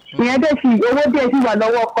ọkọ ẹ̀, ìyẹn dẹ̀ sì owó díẹ̀ sì wà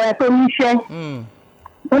lọ́wọ́ ọkọ ẹ̀ tó níṣẹ́,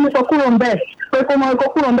 ó ní kó kúrò ń bẹ̀ pé kó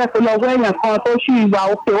kúrò ń bẹ̀ pé lọ́wọ́ èèyàn kan tó ṣì wà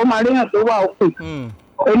òkè, ó máa ríyàn tó wà òkè.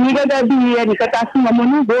 èmi gẹ́gẹ́ bí ẹnìkẹta sí ọmọ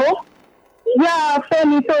onígbò, yá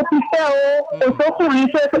fẹ́ni tó ti fẹ́ o, kò sókùnrin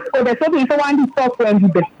tó kò dẹ̀ sóbìnrin tó wá ń dì sọ́ọ̀fù ẹ̀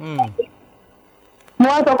dìbẹ̀. mo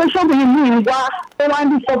wá sọ pé ṣọ́bìnrin mi wá tó wá ń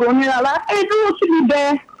dì sọ́ọ̀fù onírara, dúró síbi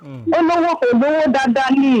bẹ́ẹ̀, ó lówó kò lówó dáadáa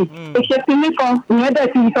ní ìṣe kínní kan, ìyẹn dẹ̀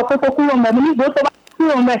ti sọ pé kó kúrò mọ́, mo nígbò tó bá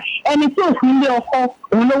kúrò mọ́ ẹni tí ò sí ilé ọkọ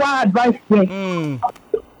òun ló wá advice yẹn.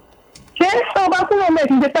 ṣé tó bá kúrò mọ́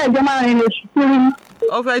ìṣiṣẹ́ tá ìjọ máa rìn lè ṣùkúrú?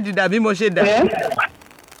 ó fẹ́ di dàbí mo ṣe dà.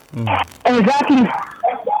 Exactly.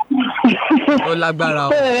 Ó lágbára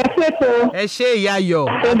o. Ẹ ṣé ìyá Ayọ̀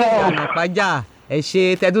ọ̀nà pàjá. Ẹ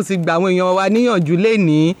ṣé tẹ́tù ti gba àwọn èèyàn wa níyànjú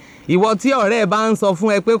lénìí. Ìwọ tí ọ̀rẹ́ ẹ bá ń sọ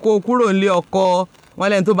fún ẹ pé kó kúrò nílé ọkọ, wọ́n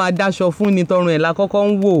lẹ́ni tó máa dáṣọ fún ni tọrùn ẹ̀ la kọ́kọ́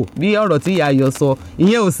ń wò bí ọ̀rọ̀ tí ìyá Ayọ̀ sọ.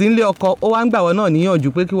 Ìyẹn ò sí nílé ọkọ, ó wá ń gbà wọ́n náà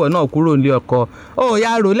níyànjú pé kíwọ náà kúrò nílé ọkọ. Ó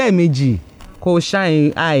yá rò lẹ́ẹ̀mejì kó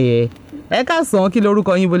ṣáìn ààyè. Ẹ káàsán, kí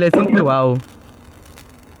lorúkọ yín, bolẹ̀ tí ń pè wá o?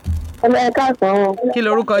 Ẹ káàsán. Kí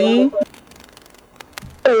lorúkọ yín?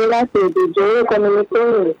 Tóyìn láti Ògìjò, orúkọ mi ni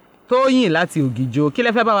Tóyìn. Tóyìn láti Ògìjò, kí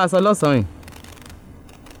lẹ fẹ́ bá wa sọ lọ́sàn-án yìí?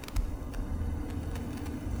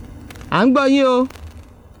 À ń gbọ́ yín o.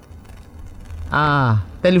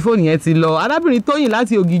 Tẹlifóònù yẹn ti lọ. Arábìnrin Tóyìn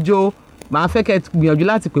láti Ògìjò, màá fẹ́ kẹ́ gbìyànjú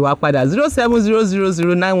láti pè wá padà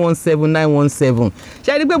 07000917917.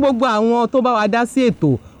 Ṣé ẹ rí pé gbogbo àwọn tó bá wa dá sí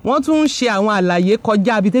ètò wọ́n tún ń ṣe àwọn àlàyé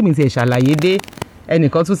kọjá bí tèmi ti ṣàlàyé dé.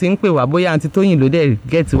 Ẹnìkan tún ti ń pè wá bóyá àǹtí Tóyìn ló dẹ̀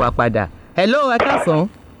gẹ̀ẹ́tì wa padà. Hello, ẹ káàsán.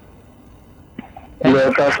 Ẹ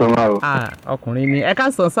káàsán máa o. Ọkùnrin ni. Ẹ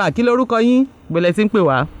káàsán sáà, kí lorúkọ yín? Bolẹ̀ tí ń pè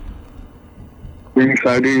wá? Mr.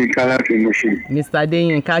 Adéyínká láti Mùṣin. Mr.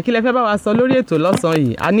 Adéyínká, kí lẹ fẹ́ bá wa sọ lórí ètò lọ́sàn-án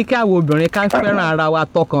yìí? A ní kí àwọn obìnrin ká fẹ́ràn ara wa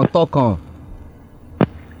tọkàntọkàn.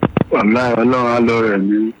 Wàláhì Ọlọ́run á lọ rẹ̀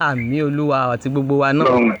mí. Àmín Olúwa àti gbogbo wa náà.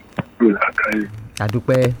 Ọlọ́run ló làkàyè.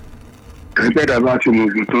 Àdúpẹ́. Ẹgbẹ́dà bá ti mọ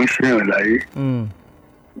oògùn tó ń ṣèyàn láyé.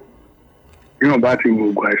 Bí wọ́n bá ti mọ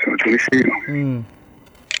oògùn àìsàn tó ń ṣèyàn,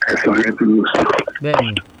 àìsàn yẹn ti lọ sí.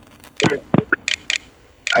 Bẹ́ẹ̀ni.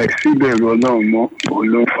 Àìsí ìbẹ̀rù Ọlọ́run mọ́ òun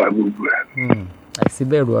ló ń fa gbogbo ẹ̀. Àìsí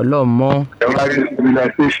ìbẹ̀rù Ọlọ́run mọ́. Ẹ wá rí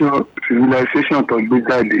civilization tó gbé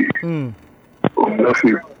jáde. Òun ló fi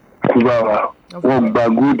kú bá wa. Wọ́n gba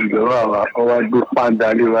góòdù lọ́wọ́ àwa, wọ́n wá gbé pàǹdà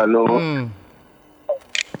lé wa lọ́wọ́.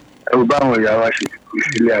 Ẹ wo báwọn ìyá wa ṣe kú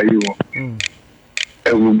sílé ayé wọn. Ẹ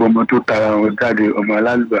wo gbogbo ọmọ tó tara wọn jáde, ọmọ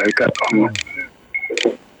alálùbáríkà ọmọ.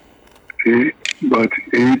 But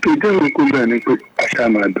èyí tó jẹ́ òkú bẹ́ẹ̀ ni pé àṣà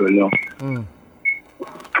máa dọ̀lọ́.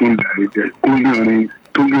 Tún dàrí jẹ obìnrin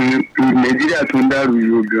Nàìjíríà tó ń dàrú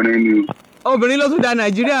yìí obìnrin ni o. Obìnrin ló tún da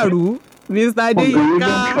Nàìjíríà rú, Mr.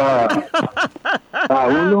 Adéyínká.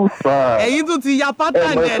 Àwọn ló ń fà á. Ẹ̀yin tún ti ya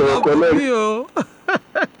pátánì ẹ̀ lọ́kùnrin o.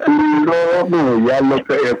 Ìrọ̀rùn ìyá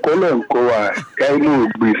lọ́fẹ̀ ẹ̀kọ́ lẹ̀ ń kọ́ wa ẹnu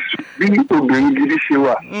ògbèsù bí obìnrin gidi ṣe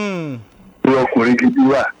wà. Bí ọkùnrin gidi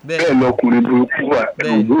wà bẹ́ẹ̀ lọkùnrin burúkú wà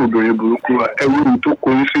ẹ̀wù obìnrin burúkú wà ẹ̀wù mi tó kó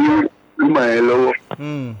sí rúmà yẹn lọ́wọ́.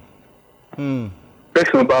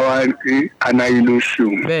 Tẹ̀sán bá wa rí anáyé ló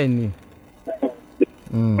ṣeun. Bẹ́ẹ̀ni.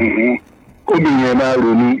 Obìnrin yẹn máa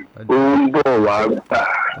ronú ó ń bọ̀ wá gbà.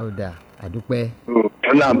 Ó dáa, àdúpẹ́.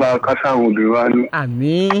 Ọlọ́run bá kásáwọn obìnrin wa ní.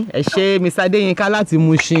 Àmín. Ẹ ṣé Mr. Adéyínká láti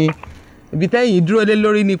Mùṣin. Ibi tẹ́yìn dúró lé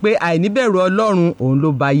lórí ni pé àìníbẹ̀rù Ọlọ́run òun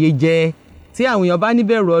ló ba ayé jẹ́. Tí àwọn èèyàn bá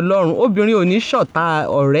níbẹ̀rù Ọlọ́run, obìnrin ò ní ṣọ̀tá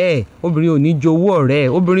ọ̀rẹ́ ẹ̀, obìnrin ò ní jowó ọ̀rẹ́ ẹ̀,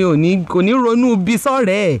 obìnrin kò ní ronú bí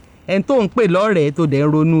sọ́rẹ́ ẹ̀. Ẹni tó ń pè lọ́rẹ̀ẹ́ tó dẹ̀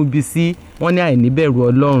ń ronú bí sí, wọ́n ní àìníbẹ̀rù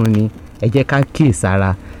Ọlọ́run ni. Ẹ jẹ́ ká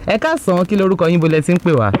kíyèsára. Ẹ káàsán, kí lorúkọ yín, bolẹ̀ tí ń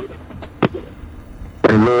pè wá?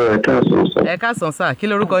 Ẹ káàsán sà. Ẹ káàsán sà, kí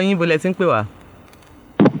lorúkọ yín, bolẹ̀ tí ń pè wá?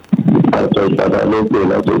 Àtọ̀ ìpadà ló gbé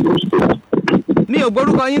láti Ogun State. Mi ò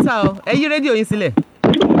gbórúkọ yín sà o, ẹ yí rédíò yín sílẹ̀.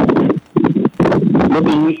 Mo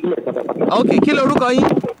ti yí sílẹ̀ pátápátá. Ok, kí lorúkọ yín?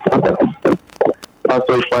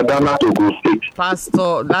 Pásítọ̀ ìpadà láti Ogun State.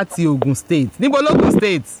 Pásítọ̀ láti Ogun State. Níbo l'Ogun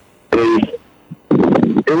State?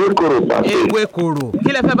 Ewékòrò pàṣẹ. Ewékòrò. Kí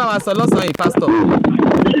lẹ fẹ́ bá wa sọ lọ́sàn-án yìí, pásítọ̀?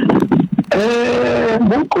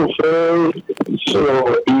 Mo kò fẹ́ sọ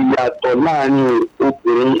ìyàtọ̀ láàrin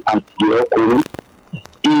obìnrin àti ọkùnrin.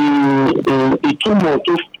 Ìtumọ̀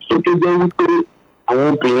tó jẹ́ wípé àwọn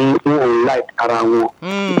obìnrin wọn ò like ara wọn.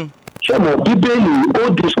 Ṣé mo Bíbélì ó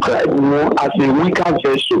describe wọn as a weaker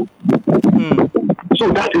vessel. So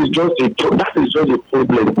that is just a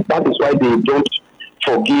problem. That is why they don't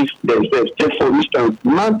forgive themselves. Take for instance,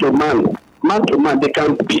 man to man, they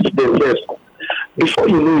can beat themselves. Before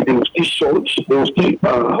you know it, they will still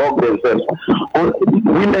hug themselves.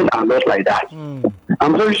 Women are not like that.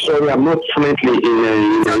 I'm very sorry, I'm not fluently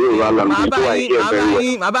in Yoruba language, so I hear very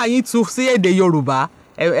well. Màbá yín tún sí èdè Yorùbá.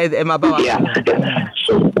 Ẹ máa bá wa. Yeah.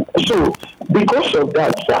 So because of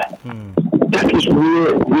that, sir, that is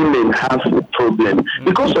where women have a problem.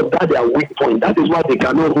 Because of that, their weak point. That is why they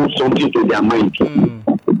cannot hold something to their mind.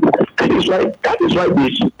 That is why they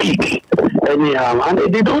speak anyhow, and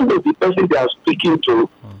they don't know the person they are speaking to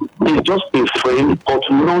is just a friend, but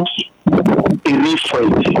not a real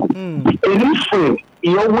friend. A real friend,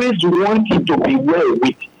 he always wants it to be well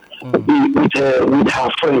with her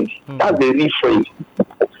friend. That's a real friend.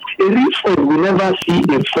 A real friend will never see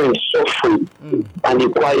a friend suffering and be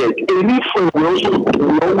quiet. A real friend will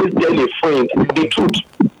always tell a friend the truth.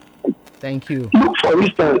 Thank you. Look, for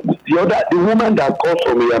instance, the woman that calls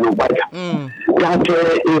from Yanobaja, that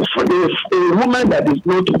if a woman that is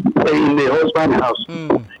not in the husband's house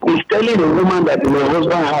is telling a woman that in the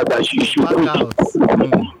husband's house that she should quit.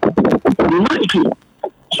 Imagine.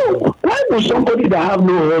 So why would somebody that have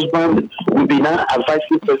no husband will be now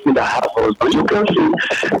advising person that has husband? You can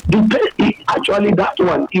see actually that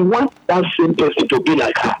one, he wants that same person to be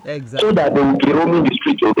like her. Exactly. So that they will be roaming the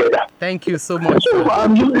street together. Thank you so much. So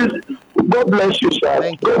God bless you,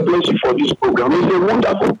 sir. God bless you for this program. It's a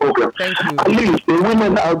wonderful program. Thank you. At least the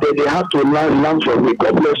women out there, they have to learn from me.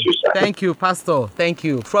 God bless you, sir. Thank you, Pastor. Thank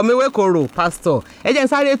you. From Ewekoro, Pastor. Ẹ jẹ́ n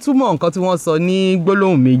sáré túmọ̀ nǹkan tí wọ́n sọ ní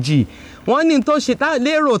gbólóhùn méjì. Wọ́n ní tó ṣe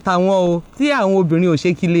lérò tàwọn o tí àwọn obìnrin ò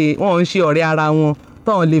ṣe kílé wọn ń ṣe ọ̀rẹ́ ara wọn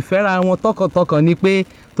tán lè fẹ́ra wọn tọkàntọkàn ni pé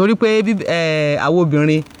torí pé àwọn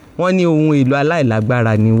obìnrin wọ́n ní ohun èlò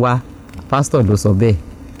aláìlágbára ni wá. Pastor ló sọ bẹ́ẹ̀.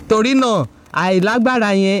 Torí náà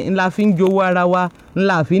àìlágbára yẹn ńlá fi ń jowó ara wa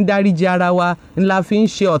ńlá fi ń dáríjì ara wa ńlá fi ń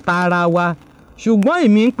ṣe ọ̀tá ara wa ṣùgbọ́n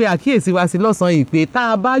èmi ń pe àkíyèsí wa sí lọ́sàn-án yìí pé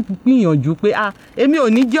tá a bá gbìyànjú pé èmi ò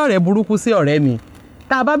ní jẹ́ ọ̀rẹ́ burúkú sí ọ̀rẹ́ mi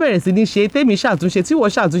tá a bá bẹ̀rẹ̀ sí ní ṣe tèmi ṣàtúnṣe tí wọ́n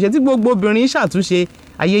ṣàtúnṣe tí gbogbo obìnrin ṣàtúnṣe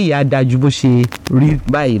ayé yìí á dájú bó ṣe rí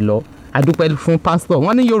báyìí lọ àdúpẹ́ fún pásítọ̀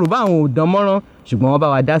wọ́n ní Yorùbá àwọn ò dán mọ́rán ṣùgbọ́n wọ́n bá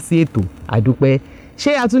wa dá sí ètò àdúpẹ́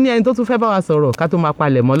ṣé a tún ní ẹni tó tún fẹ́ bá wa sọ̀rọ̀ ká tó máa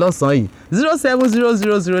palẹ̀ mọ́ lọ́sàn-án yìí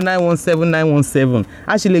 07000917917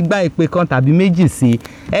 a sì lè gba ìpè kan tàbí méjì sí i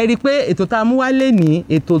ẹ rí i pé ètò tá a mú wálé ní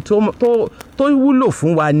ètò tó wúlò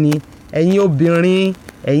fún wa ni ẹ̀yin obìnrin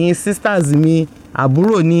ẹ̀yin sisters mi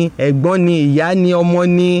àbúrò ni ẹ̀gbọ́n ni ìyá ni ọmọ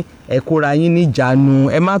ni ẹ kóra yín níjàánu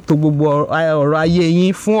ẹ má tò gbogbo ọ̀rọ̀ ayé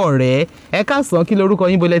yín fún ọ̀rẹ́ ẹ káàsán kí lorúkọ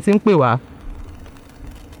yín bolẹ̀ tí ń pè wá.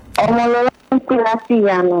 Ọmọlọ́lá ń pè láti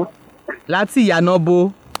ìyànà. Láti ìyànà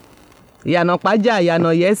bo ìyànà pàjá ìyànà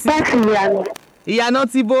yẹ́sí. Láti ìyànà. Ìyànà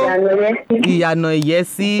ti bo ìyànà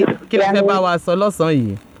ìyẹ́sí kí ló fẹ́ bá wa sọ lọ́sàn-án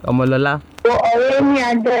yìí Ọmọlọ́lá. Ọ̀rẹ́ ní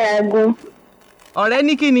ajá ẹ̀gún. Ọ̀rẹ́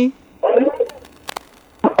ní kíni?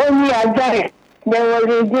 Ó ní ajá ẹ̀. There was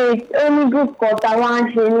a day only group kan táwọn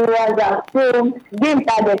ṣe ní WhatsApp so game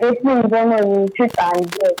tàbí pé tí ìjọ náà ní Twitter and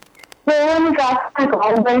jẹ́. So wọ́n ní ká fún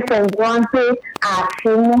àwọn boyfriend wọn pé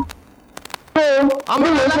àṣemú.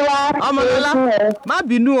 Ọmọlọ́lá má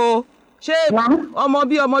bínú o ṣé ọmọ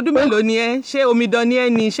bí ọmọ ọdún mélòó ni ẹ ṣé omidan ni ẹ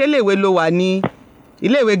ni ṣé iléèwé ló wà ní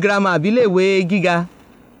iléèwé girama àbí iléèwé gíga.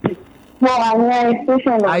 Mo wà ní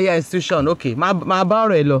institution náà. Ayé institution ok máa bá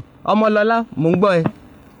ọ̀rọ̀ ẹ lọ Ọmọlọ́lá mò ń gbọ́ ẹ.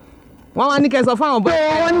 Wọ́n wá ní kẹ́ sọ fún àwọn bọ́ọ̀. Ṣé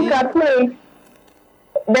wọ́n ní ká pé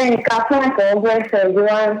bẹ́ẹ̀ ni ká fún àwọn boyfriend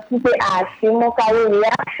wọn wípé àṣemọ́káwé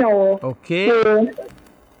reaction wọn. Ok.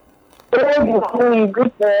 Ó dùn fún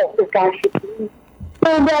ìgúpọ̀ ìka ṣe kúrú. Ó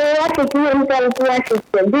bẹ̀rẹ̀ láti kúrò nípa ikú wá ṣe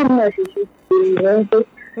tẹ̀ bí mo ṣe ṣe ìrìn pé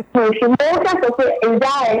mo ṣe mo ń sọ pé is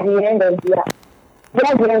that at the end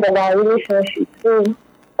of our relationship so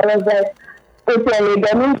I was like kò tẹ̀lé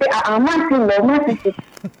dẹ̀mí pé àmọ́ ti lọ mọ́ ti ṣe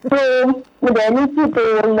so mo dẹ̀ ní kí tó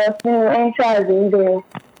lọ fún entrance ìbẹ̀rẹ̀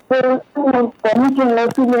so mo kọ̀ ní kí n lọ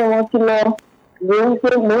sílé wọn kí lọ lóyún pé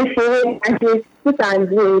mo ń ṣeré àṣẹ síta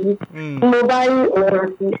àǹdí èyí mo bá rí òun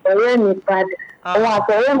àti ọ̀rẹ́ mi padà àwọn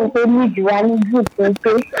àtọ̀rẹ́ mi tó ní ìjùwà ní group tó ń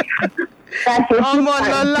pé ká ṣe síta.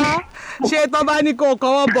 Ọmọlọ́lá ṣé tó bá ní kó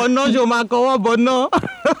kọwọ́ bọ̀ náà ṣó máa kọwọ́ bọ̀ náà.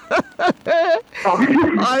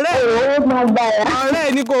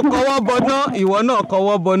 ọ̀rẹ́ ní kó kọwọ́ bọ̀ náà ìwọ náà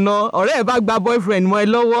kọwọ́ bọ̀ náà ọ̀rẹ́ ẹ̀ bá gba boyfriend mọ́ ẹ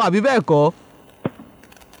lọ́wọ́ àbí bẹ́ẹ̀ kọ́.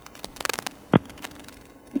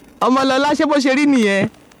 Ọmọlọ́lá ṣé bó ṣe rí nìyẹn.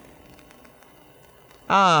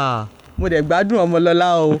 Mo dẹ̀ gbádùn Ọmọlọ́lá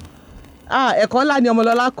o. Ẹ̀kọ́ ńlá ni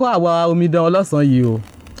Ọmọlọ́lá kọ́ àwa omidan ọlọ́sàn yìí o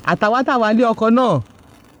àtàwátàwá lé ọkọ náà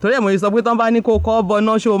torí ẹ̀ mo sọ pé tán bá ní kó kọ́ bọ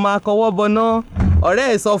náà ṣó máa kọwọ́ bọ náà ọ̀rẹ́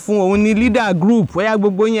ẹ̀ sọ fún òun ní leader group bóyá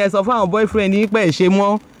gbogbo yín ẹ sọ fún àwọn boyfriend yín pé ẹ̀ ṣe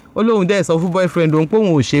mọ́ ó lóun dẹ̀ sọ fún boyfriend òun pé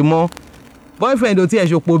òun ò ṣe mọ́ boyfriend ò tiẹ̀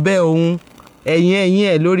ṣòpò bẹ́ẹ̀ òun ẹ̀yìn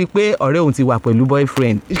ẹ̀ lórí pé ọ̀rẹ́ òun ti wà pẹ̀lú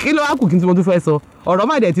boyfriend kí ló wá kù kí n tí mo tún fẹ́ sọ ọ̀rọ̀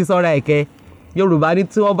má dẹ̀ ti sọ́ra ẹ̀kẹ́ Yorùbá ní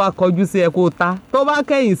tí wọ́n bá kọjú sí ẹ kó ta tó bá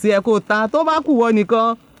kẹ́yìn sí ẹ kó ta tó bá kù wọ́n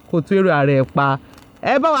nìkan kò tú èrò ààrẹ ẹ̀ pa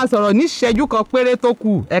ẹ bá wa sọ̀rọ̀ ní ìṣẹ́jú kan péré tó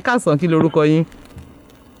kù ẹ káàsán kí lorúkọ yín.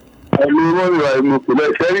 Ẹ̀mí wọ́n ìwà ìmọ̀pẹ̀lẹ̀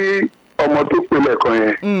ṣẹ́rí ọmọ tó pèlẹ̀ kan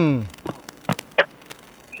yẹn.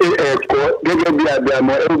 Ṣé ẹ̀kọ́ gẹ́gẹ́ bí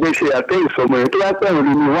abiyamọ ẹgbẹ́ ṣe àtẹ̀yìn sọmọ yẹn tó bá pẹ̀lú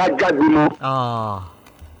nínú wá jáde mọ́.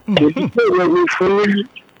 Èyí pé ìwé ni fún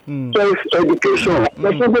self education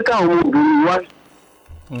lọ́sọ́ pé káwọn obìnrin wá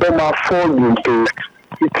bẹ́ẹ̀ máa fọ́ọ̀lù tó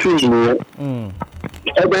ìtì ìyẹn.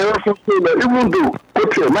 Ẹgbẹ́ yẹn fún pé even though ó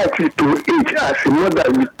tiẹ̀ máa ti tó age as a mother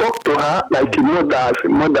you talk to her like a mother as a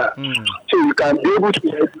mother so you can be able to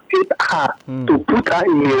educate her to put her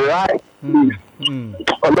in the right place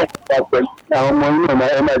ọlọ́pàá pẹ̀lú àwọn ọmọ yìí náà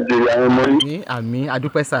ẹ máa jèrè àwọn ọmọ yìí. ní àmì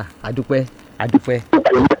adúpẹ́ sà adúpẹ́ adúpẹ́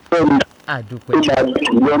adúpẹ́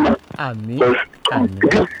àmì àmì.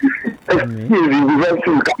 University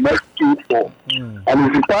we cannot school for,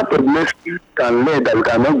 and it's a part of next can learn that we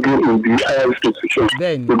cannot go in the higher institution.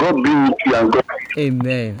 We go bring it and go.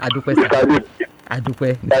 Amen. Adúpẹ́ sà.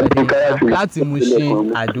 Adúpẹ́. Láti mú ṣe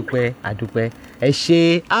adúpẹ́. Ẹ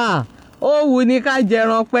ṣe ó wù ní ká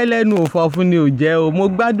jẹran pẹ́ lẹ́nu òfò fún ni ò jẹ́ o. Mo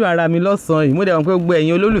gbádùn ara mi lọ́sàn-án yìí. Mo dẹ̀ mọ̀ pé gbogbo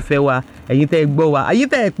ẹ̀yin olólùfẹ́ wa, ẹ̀yin tẹ́ ẹ gbọ́ wa. Ayé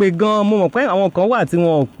tẹ́ ẹ pé gan-an, mo mọ̀ pé àwọn kan wà tí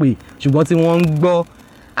wọ́n ò pè ṣùgbọ́n tí wọ́n ń gbọ́.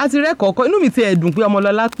 A ti rẹ́ kọ̀ọ̀kan inú mi ti ẹ̀ dùn pé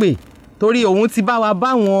Ọmọlọ́lá pè torí òun ti bá wa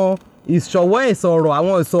báwọn ìṣọ̀wọ́ ẹ̀ sọ̀rọ̀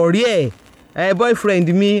àwọn ìsọ̀rí ẹ̀ boyfriend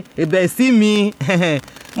mi ẹ̀bẹ̀ sí mi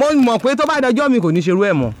mo mọ̀ pé tó bá dọjọ́ mi kò ní ṣerú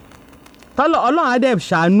ẹ̀ mọ́ Ọlọ́run á dẹ̀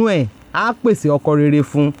ṣàánú ẹ̀ á pèsè ọkọ rere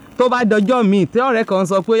fún tó bá dọjọ́ mi tí ọ̀rẹ́ kan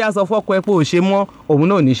sọ pé ó yá sọ fọ́kọ ẹ pé ò ṣe mọ́ òun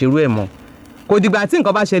náà ò ní ṣerú ẹ̀ mọ́ kò dìgbà tí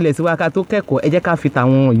nǹkan bá ṣẹlẹ̀ sí wa ká tó kẹ́kọ̀ọ́ ẹ jẹ́ ká fi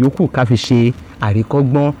tàwọn yòókù ká fi ṣe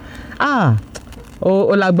àríkọ́gbọ́n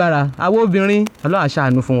ó lágbára Awa Obinrin Ọlọ́run á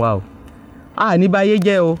ṣàánú fún wa o ní báyé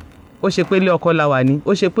jẹ́ o ó ṣe pé ilé ọkọ la wà ní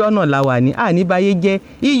ó ṣe pé ọ̀nà la wà ní ní báyé jẹ́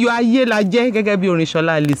iyọ̀ ayé la jẹ́ gẹ́gẹ́ bí orin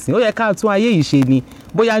Ṣọlá Allyson ó yẹ ká tún ayé yìí ṣe ni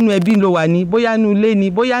bóyá nú ẹbí ló wà ní bóyá nú ilé ni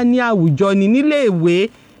bóyá ní àwùjọ ni nílé ìwé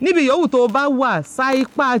níbi yòówù tó bá wà sá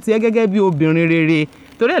ipá tiẹ̀ gẹ́gẹ́ bí obìnrin rere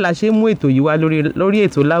torí ẹ̀ la ṣe mú ètò yìí wá lórí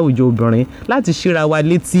ètò láwùjọ obìnrin láti ṣíra wa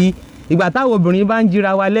létí ìgbà táwọn obìnrin bá ń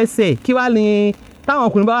jíra wa lẹ́sẹ̀ kí wá ní táwọn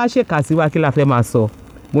ọkùnrin bá wá ṣèkà sí wa kí la fẹ́ máa sọ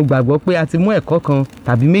mo gbàgbọ́ pé a ti mú ẹ̀kọ́ kan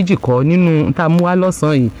tàbí méjì kọ́ nínú tá a mú wá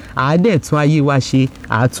lọ́sàn-án yìí àádẹ́ tún ayé wa ṣe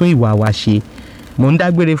àátún ìwà wa ṣe mò ń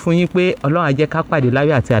dágbére fún yín pé Ọlọ́run á jẹ́ ká pàdé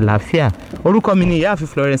láyọ̀ àti àlàáfíà orúkọ mi ni ìyáàfin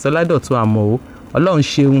Florence Ọládọ̀tun Àmọ̀ó Ọlọ́run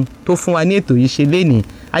ṣeun tó fún wa ní ètò yìí ṣe lénìí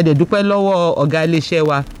a dẹ̀ dúpẹ́ lọ́wọ́ ọ̀gá iléeṣẹ́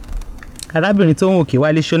wa arábìnrin tó ń òkè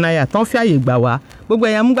wálé ṣónáyà tán fi àyè gbà wá gbogbo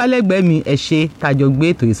ẹ̀yà amúgbálẹ́gbẹ̀ẹ́ mi ẹ ṣé tàjọ gbé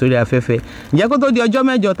ètò yìí sórí afẹ́fẹ́ ǹjẹ́ kó tó di ọjọ́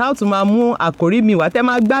mẹ́jọ tá ó tún máa mú àkòrí mi wá tẹ́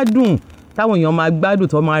máa gbádùn táwọn èèyàn máa gbádùn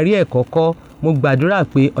tó máa rí ẹ̀kọ́ kọ́ mo gbàdúrà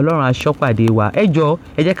pé Ọlọ́run á ṣọ́pàdé wa ẹ jọ̀ọ́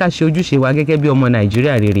ẹ jẹ́ ká ṣe ojúṣe wa gẹ́gẹ́ bí ọmọ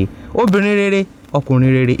Nàìjíríà rere obìnrin rere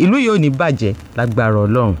ọkùnrin rere ìlú yìí ò ní bàjẹ́ lágbára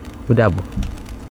Ọlọ́run ó dàbọ̀.